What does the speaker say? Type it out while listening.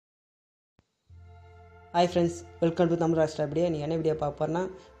Hi friends, welcome to Tamil Rastra Video. நீ என்ன video பார்க்க போறேன்னா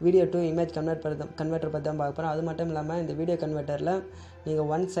வீடியோ டு இமேஜ் கன்வெர்ட்டர் பற்றி தான் பார்க்க போகிறோம். அது மட்டும் இல்லாமல் இந்த வீடியோ கன்வெர்ட்டரில் நீங்கள்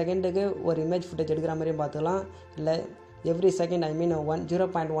 1 செகண்டுக்கு ஒரு இமேஜ் ஃபுட்டேஜ் எடுக்கிற மாதிரியும் பார்த்துக்கலாம். இல்லை எவ்ரி செகண்ட்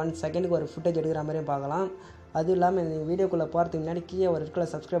 0.1 செகண்டுக்கு ஒரு ஃபுட்டேஜ் எடுக்கிற மாதிரியும் பார்க்கலாம். அதுவும் இல்லாமல் நீங்கள் வீடியோக்குள்ளே போகிறதுக்கு முன்னாடி கீழே ஒரு இடத்துல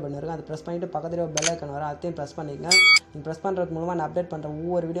சப்ஸ்கிரைப் பண்ணிருக்கோம். அதை ப்ரெஸ் பண்ணிவிட்டு பக்கத்தில் ஒரு பெல் ஐக்கான் வரும், அதையும் ப்ரெஸ் பண்ணிக்கங்க. நீங்கள் ப்ரெஸ் பண்ணுறது மூலமாக நான் அப்டேட் பண்ணுற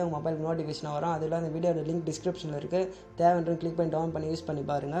ஒவ்வொரு வீடியோ உங்கள் மொபைல் நோட்டிஃபிகேஷன் வரும். அதில் அந்த வீடியோட லிங்க் டிஸ்கிரிப்ஷனில் இருக்குது, தேவைன்றது கிளிக் பண்ணி டவுன் பண்ணி யூஸ் பண்ணி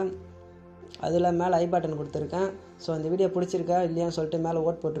பாருங்கள். அதில் மேலே ஐ பட்டன் கொடுத்துருக்கேன். ஸோ இந்த வீடியோ பிடிச்சிருக்கா இல்லையான்னு சொல்லிட்டு மேலே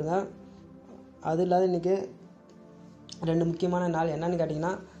ஓட் போட்டுருங்க. அது இல்லாத இன்றைக்கி 2 முக்கியமான நாள் என்னென்னு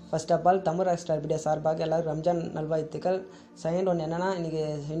கேட்டிங்கன்னா, first of all Tamil rashtra video சார்பாக எல்லோரும் ரம்ஜான் நல்வாழ்த்துக்கள். செகண்ட் ஒன்று என்னென்னா, இன்றைக்கி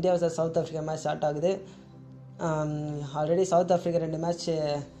India vs south Africa match start ஆகுது. ஆல்ரெடி சவுத் ஆஃப்ரிக்கா 2 மேட்ச்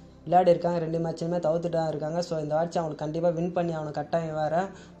விளையாடி இருக்காங்க, 2 மேட்சுமே தவிர்த்துட்டு தான் இருக்காங்க. ஸோ இந்த மேட்ச் அவங்களுக்கு கண்டிப்பாக வின் பண்ணி அவனுக்கு கட்டாயம் வேறு.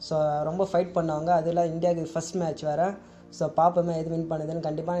 ஸோ ரொம்ப ஃபைட் பண்ணுவாங்க. அதில் இந்தியாவுக்கு ஃபஸ்ட் மேட்ச் வேறு. ஸோ பார்ப்போமே எது வின் பண்ணுதுன்னு.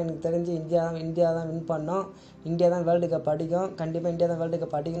 கண்டிப்பாக எனக்கு தெரிஞ்சு இந்தியா தான் வின் பண்ணோம். இந்தியா தான் வேர்ல்டு கப் அடிக்கும். கண்டிப்பாக இந்தியா தான் வேர்ல்டு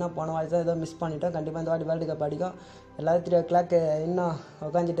கப் அடிக்கணும். போன வாட்டி தான் ஏதோ மிஸ் பண்ணிட்டோம். கண்டிப்பாக இந்த வாட்டி வேர்ல்டு கப் அடிக்கும். எல்லோரும் 3 o'clock இன்னும்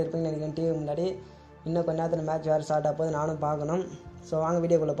உட்காந்துட்டு இருப்பீங்கன்னு நினைக்கிறேன் டிவி முன்னாடி. இன்னும் கொஞ்ச நேரத்தில் மேட்ச் வேறு ஸ்டார்ட் ஆக போது, நானும் பார்க்கணும். ஸோ வாங்க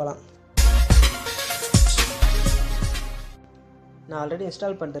வீடியோக்குள்ளே போகலாம். நான் ஆல்ரெடி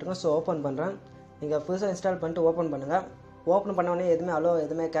இன்ஸ்டால் பண்ணிட்டுருக்கேன். ஸோ ஓப்பன் பண்ணுறேன். நீங்கள் புதுசாக இன்ஸ்டால் பண்ணிட்டு ஓப்பன் பண்ணுங்கள். ஓப்பன் பண்ணோடனே எதுவுமே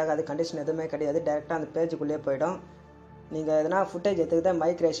எதுவுமே கேட்காது, கண்டிஷன் எதுவுமே கிடையாது. டேரெக்டாக அந்த பேஜுக்குள்ளேயே போய்டும். நீங்கள் எதனா ஃபுட்டேஜ் எடுத்துக்கிட்டால்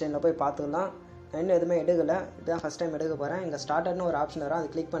மைக்ரேஷனில் போய் பார்த்துக்கலாம். நான் இன்னும் எதுவுமே எடுக்கலை, இதுதான் ஃபஸ்ட் டைம் எடுக்க போகிறேன். இங்கே ஸ்டார்டர்னு ஒரு ஆப்ஷன் வரும், அது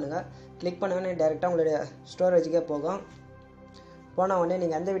கிளிக் பண்ணுங்கள். கிளிக் பண்ணோடனே டேரெக்டாக உங்களுடைய ஸ்டோரேஜுக்கே போகும். போன உடனே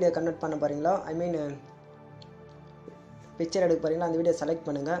நீங்கள் எந்த வீடியோ கன்வெர்ட் பண்ண போகிறீங்களோ, பிக்சர் எடுக்க போகிறீங்களோ அந்த வீடியோ செலக்ட்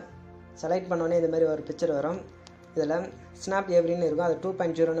பண்ணுங்கள். செலக்ட் பண்ணோடனே இதுமாரி ஒரு பிக்சர் வரும். இதில் ஸ்னாப் எவ்ரின்னு இருக்கும், அது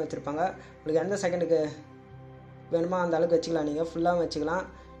 2.0ன்னு வச்சுருப்பாங்க. உங்களுக்கு எந்த செகண்டுக்கு வேணுமோ அந்த அளவுக்கு வச்சுக்கலாம். நீங்கள் ஃபுல்லாகவும் வச்சுக்கலாம்.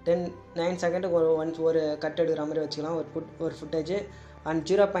 9 செகண்டுக்கு ஒரு கட் எடுக்கிற மாதிரி வச்சுக்கலாம் ஒரு ஃபுட்டேஜ். அண்ட்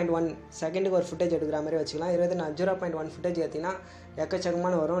 0.1 செகண்டுக்கு ஒரு ஃபுட்டேஜ் எடுக்கிற மாதிரி வச்சுக்கலாம். 0.1 ஃபுட்டேஜ் ஏற்றினா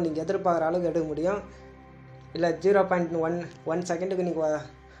எக்கச்சக்கமான வரும். நீங்கள் எதிர்பார்க்குற அளவுக்கு எடுக்க முடியும். இல்லை 0.1 செகண்டுக்கு நீங்கள்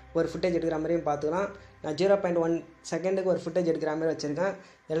ஒரு ஃபுட்டேஜ் எடுக்கிற மாதிரியும் பார்த்துக்கலாம். நான் 0.1 செகண்டுக்கு ஒரு ஃபுட்டேஜ் எடுக்கிற மாதிரி வச்சுருக்கேன்.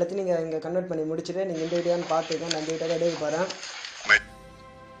 எல்லாத்தையும் நீங்கள் இங்கே கன்வெர்ட் பண்ணி முடிச்சுட்டு நீங்கள் இந்த வீடியோன்னு பார்த்துக்கோங்க. நான் இந்த வீடியோ எடுக்க போகிறேன்.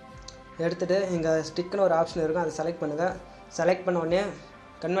 எடுத்துகிட்டு இங்கே ஸ்டிக்குன்னு ஒரு ஆப்ஷன் இருக்கும், அதை செலக்ட் பண்ணுங்கள். செலக்ட் பண்ண உடனே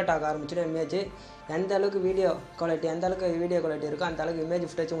கன்வெர்ட் ஆக ஆரம்பிச்சிடும் இமேஜ். எந்த அளவுக்கு வீடியோ குவாலிட்டி இருக்கோ அந்த அளவுக்கு இமேஜ்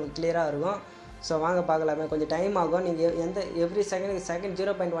ஃபுட்டேஜ் உங்களுக்கு கிளியராக இருக்கும். ஸோ வாங்க பார்க்கலாமே. கொஞ்சம் டைம் ஆகும். நீங்கள் எவ்ரி செகண்ட்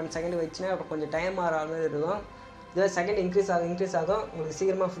 0.1 செகண்ட் வச்சுன்னா அப்புறம் கொஞ்சம் டைம் ஆகிற மாதிரி இருக்கும். இதுவே செகண்ட் இன்க்ரீஸ் ஆகும் உங்களுக்கு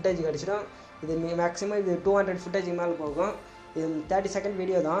சீக்கிரமாக ஃபுட்டேஜ் கிடச்சிடும். இது மேக்ஸிமம் இது 200 ஃபுட்டேஜுக்கு மேலே போகும். இது 30 செகண்ட்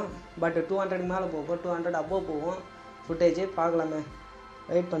வீடியோ தான், பட் 200 மேலே போகும், 200 அபோவ் போகும் ஃபுட்டேஜ். பார்க்கலாமே,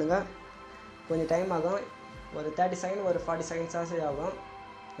 வெயிட் பண்ணுங்கள். கொஞ்சம் டைம் ஆகும், ஒரு 30 செகண்ட் ஒரு 40 செகண்ட்ஸாக ஆகும்.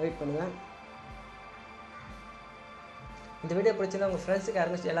 வெயிட் பண்ணுங்கள். இந்த வீடியோ பிடிச்சிருந்தா உங்கள் ஃப்ரெண்ட்ஸுக்கு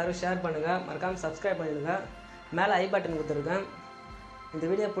எல்லோரும் ஷேர் பண்ணுங்கள். மறக்காமல் சப்ஸ்கிரைப் பண்ணிடுங்க. மேலே ஐ பட்டன் கொடுத்துருக்கேன். இந்த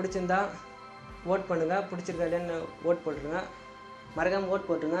வீடியோ பிடிச்சிருந்தா ஓட் பண்ணுங்கள். பிடிச்சிருக்கா இல்லைன்னு ஓட் போட்டுருங்க. மறக்காமல் ஓட்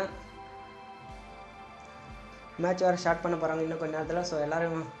போட்டுருங்க. மேட்ச் வேறு ஸ்டார்ட் பண்ண போகிறாங்க இன்னும் கொஞ்சம் நேரத்தில். ஸோ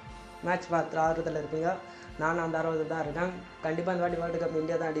எல்லோரும் மேட்ச் பார்த்து ஆர்வத்தில் இருப்பீங்க. நானும் அந்த ஆர்வத்தில் தான் இருக்கேன். கண்டிப்பாக இந்த வாட்டி வேர்ல்டு கப்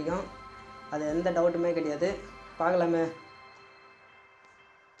இந்தியா தான் அடிக்கும், அது எந்த டவுட்டுமே கிடையாது. பார்க்கலாமே,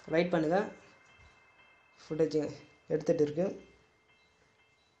 வெயிட் பண்ணுங்கள். ஃபுட்டேஜ் எடுத்துகிட்டு இருக்கு.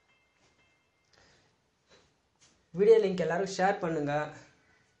 வீடியோ லிங்க் எல்லோரும் ஷேர் பண்ணுங்கள்.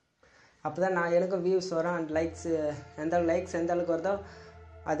 அப்போ தான் எனக்கும் வியூஸ் வரும். அண்ட் லைக்ஸ் எந்த அளவுக்கு வருதோ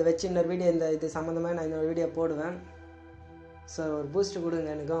அதை வச்சு இன்னொரு வீடியோ இது சம்மந்தமாக நான் இன்னொரு வீடியோ போடுவேன். ஸோ ஒரு பூஸ்ட்டு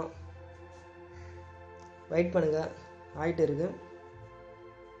கொடுங்க எனக்கும். வெயிட் பண்ணுங்கள். ஆகிட்டு இருக்குது,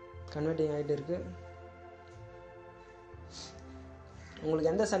 கன்வெர்ட்டிங் ஆகிட்டு இருக்குது.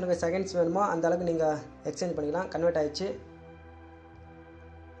 உங்களுக்கு எந்த செகண்ட்ஸ் வேணுமோ அந்த அளவுக்கு நீங்கள் எக்ஸ்சேஞ்ச் பண்ணிக்கலாம். கன்வெர்ட் ஆகிடுச்சு,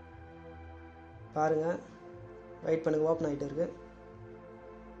 பாருங்கள். வெயிட் பண்ணுங்கள், ஓப்பன் ஆகிட்டு இருக்குது.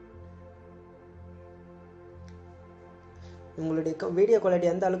 உங்களுடைய வீடியோ குவாலிட்டி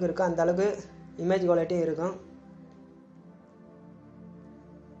எந்த அளவுக்கு இருக்கோ அந்த அளவுக்கு இமேஜ் குவாலிட்டியும் இருக்கும்.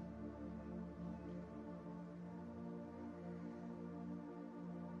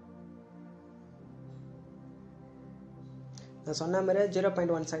 நான் சொன்ன மாதிரி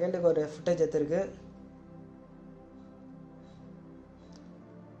 0.1 செகண்டுக்கு ஒரு ஃபுட்டேஜ் எடுத்துருக்கு.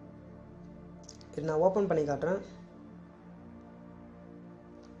 இது நான் ஓப்பன் பண்ணி காட்டுறேன்.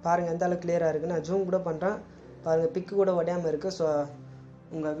 பாருங்கள் எந்த அளவுக்கு கிளியராக இருக்குது. நான் ஜூம் கூட பண்ணுறேன் பாருங்கள், பிக்கு கூட உடையாமல் இருக்குது. ஸோ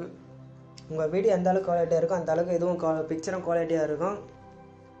உங்கள் வீடியோ எந்த அளவுக்கு குவாலிட்டியாக இருக்கோ அந்த அளவுக்கு இதுவும் பிக்சரும் குவாலிட்டியாக இருக்கும்.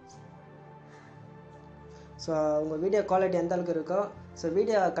 ஸோ உங்கள் வீடியோ குவாலிட்டி எந்த அளவுக்கு இருக்கோ, ஸோ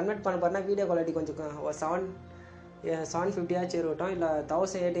வீடியோ கன்வெர்ட் பண்ண போகிறேன்னா வீடியோ குவாலிட்டி கொஞ்சம் 750 இருக்கட்டும், இல்லை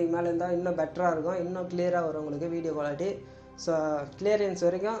 1080 மேலே இருந்தால் இன்னும் பெட்டராக இருக்கும், இன்னும் கிளியராக வரும் உங்களுக்கு வீடியோ குவாலிட்டி. ஸோ கிளியரன்ஸ்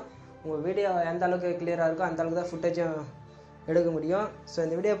வரைக்கும் உங்கள் வீடியோ எந்த அளவுக்கு கிளியராக இருக்கோ அந்த அளவுக்கு தான் ஃபுட்டேஜும் எடுக்க முடியும். ஸோ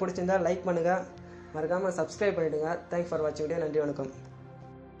இந்த வீடியோ பிடிச்சிருந்தால் லைக் பண்ணுங்கள், மறக்காமல் சப்ஸ்கிரைப் பண்ணிவிடுங்க. தேங்க்ஸ் ஃபார் வாட்சிங் வீடியோ. நன்றி, வணக்கம்.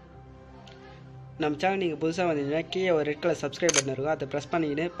 நம்ம சேனல் நீங்கள் புதுசாக வந்தீங்கன்னா கீழே ஒரு ரெட் கலர் சப்ஸ்கிரைப் பட்டன் இருக்கும், அதை ப்ரெஸ்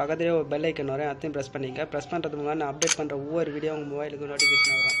பண்ணிக்கிட்டு பக்கத்துலேயே ஒரு பெல் ஐக்கன் வரும், அதையும் ப்ரெஸ் பண்ணிங்க. ப்ரெஸ் பண்ணுறது மூலம் நான் அப்டேட் பண்ணுற ஒவ்வொரு வீடியோ உங்கள் மொபைலுக்கு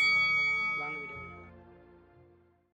நோட்டிஃபிகேஷன் வரும்.